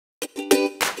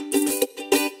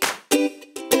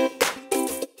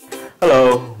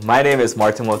Hello, my name is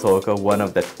Martin Motooka, one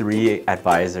of the 3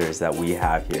 advisors that we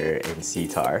have here in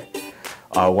CTAHR.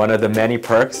 One of the many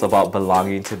perks about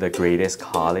belonging to the greatest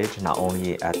college, not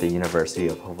only at the University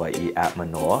of Hawaii at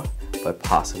Manoa, but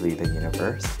possibly the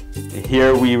universe.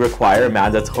 Here we require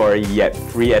mandatory yet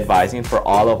free advising for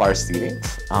all of our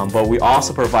students, but we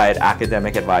also provide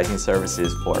academic advising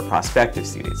services for prospective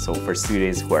students, so for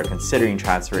students who are considering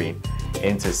transferring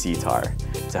into CTAHR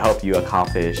to help you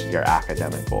accomplish your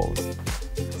academic goals.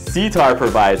 CTAHR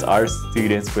provides our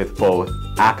students with both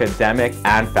academic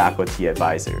and faculty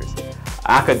advisors.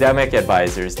 Academic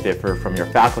advisors differ from your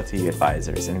faculty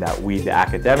advisors in that we, the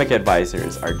academic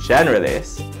advisors, are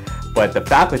generalists, but the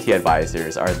faculty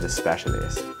advisors are the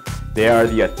specialists. They are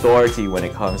the authority when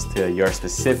it comes to your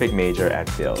specific major and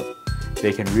field.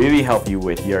 They can really help you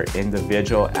with your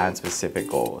individual and specific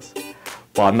goals.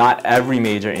 While not every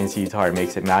major in CTAHR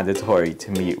makes it mandatory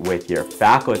to meet with your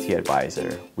faculty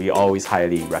advisor, we always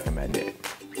highly recommend it.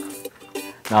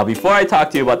 Now, before I talk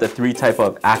to you about the 3 types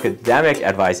of academic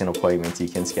advising appointments you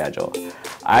can schedule,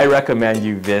 I recommend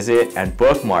you visit and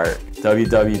bookmark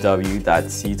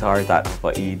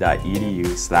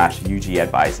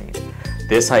www.ctahr.hawaii.edu/UG-advising.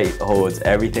 This site holds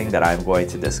everything that I'm going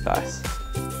to discuss.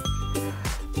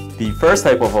 The first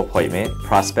type of appointment,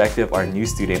 prospective or new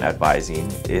student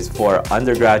advising, is for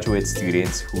undergraduate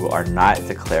students who are not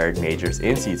declared majors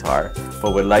in CTAHR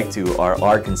but would like to or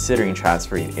are considering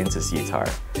transferring into CTAHR.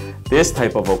 This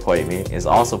type of appointment is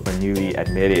also for newly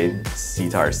admitted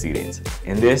CTAHR students.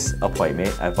 In this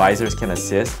appointment, advisors can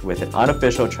assist with an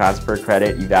unofficial transfer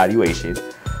credit evaluation,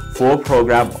 full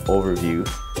program overview,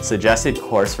 suggested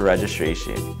course for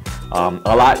registration.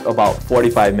 About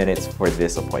 45 minutes for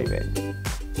this appointment.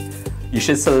 You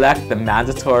should select the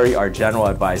mandatory or general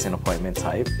advising appointment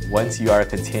type once you are a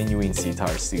continuing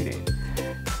CTAHR student.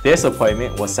 This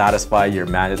appointment will satisfy your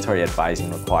mandatory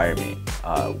advising requirement.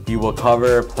 We will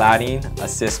cover planning,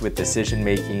 assist with decision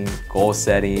making, goal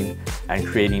setting, and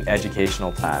creating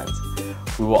educational plans.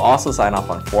 We will also sign off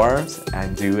on forms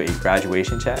and do a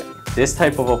graduation check. This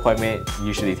type of appointment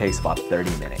usually takes about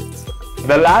 30 minutes.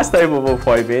 The last type of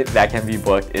appointment that can be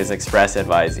booked is express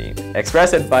advising.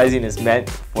 Express advising is meant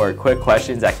for quick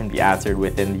questions that can be answered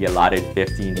within the allotted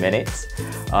 15 minutes.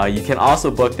 You can also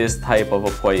book this type of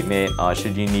appointment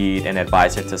should you need an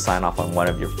advisor to sign off on one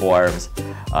of your forms,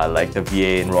 like the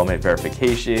VA enrollment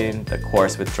verification, the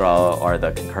course withdrawal, or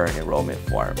the concurrent enrollment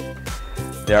form.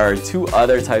 There are 2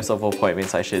 other types of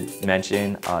appointments I should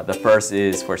mention. The first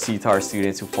is for CTAHR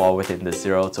students who fall within the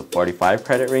 0 to 45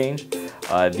 credit range.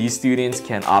 These students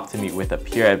can opt to meet with a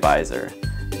peer advisor.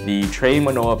 The Trained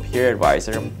Manoa Peer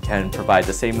Advisor can provide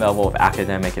the same level of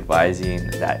academic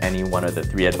advising that any one of the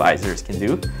 3 advisors can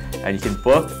do, and you can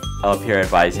book a peer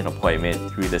advising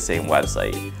appointment through the same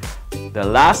website. The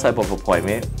last type of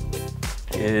appointment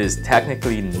is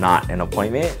technically not an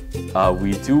appointment.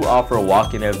 We do offer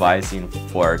walk-in advising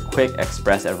for quick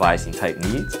express advising type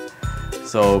needs.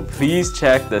 So please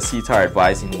check the CTAHR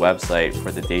advising website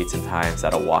for the dates and times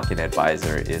that a walk-in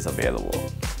advisor is available.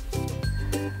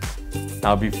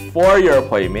 Now, before your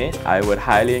appointment, I would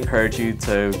highly encourage you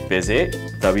to visit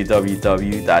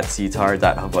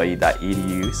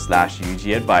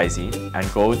www.ctahr.hawaii.edu/UG-advising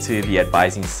and go to the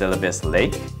advising syllabus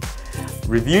link.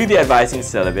 Review the advising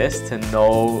syllabus to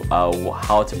know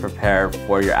how to prepare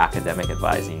for your academic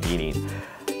advising, meaning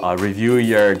review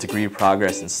your degree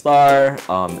progress in STAR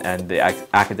and the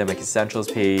academic essentials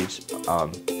page.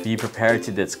 Be prepared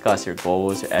to discuss your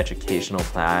goals, your educational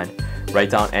plan, write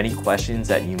down any questions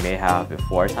that you may have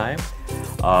before time,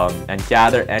 and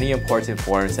gather any important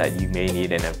forms that you may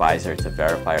need an advisor to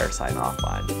verify or sign off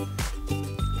on.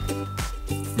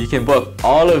 You can book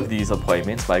all of these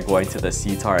appointments by going to the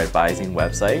CTAHR advising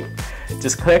website.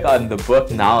 Just click on the Book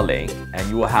Now link and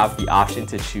you will have the option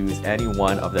to choose any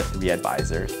one of the 3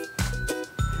 advisors.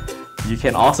 You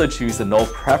can also choose the No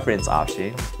Preference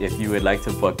option if you would like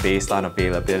to book based on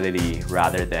availability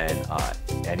rather than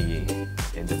any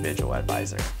individual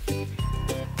advisor.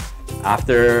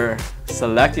 After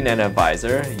selecting an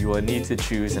advisor, you will need to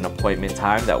choose an appointment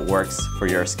time that works for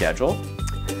your schedule.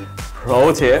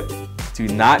 Pro tip: do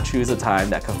not choose a time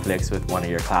that conflicts with one of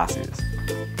your classes.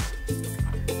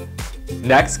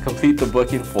 Next, complete the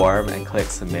booking form and click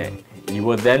Submit. You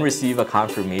will then receive a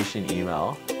confirmation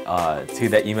email to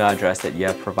the email address that you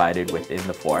have provided within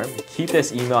the form. Keep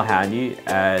this email handy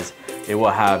as it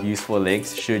will have useful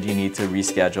links should you need to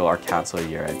reschedule or cancel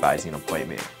your advising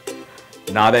appointment.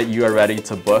 Now that you are ready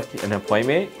to book an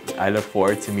appointment, I look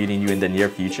forward to meeting you in the near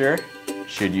future,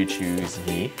 should you choose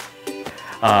me.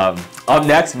 Up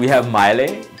next, we have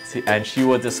Maile, and she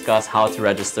will discuss how to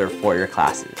register for your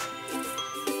classes.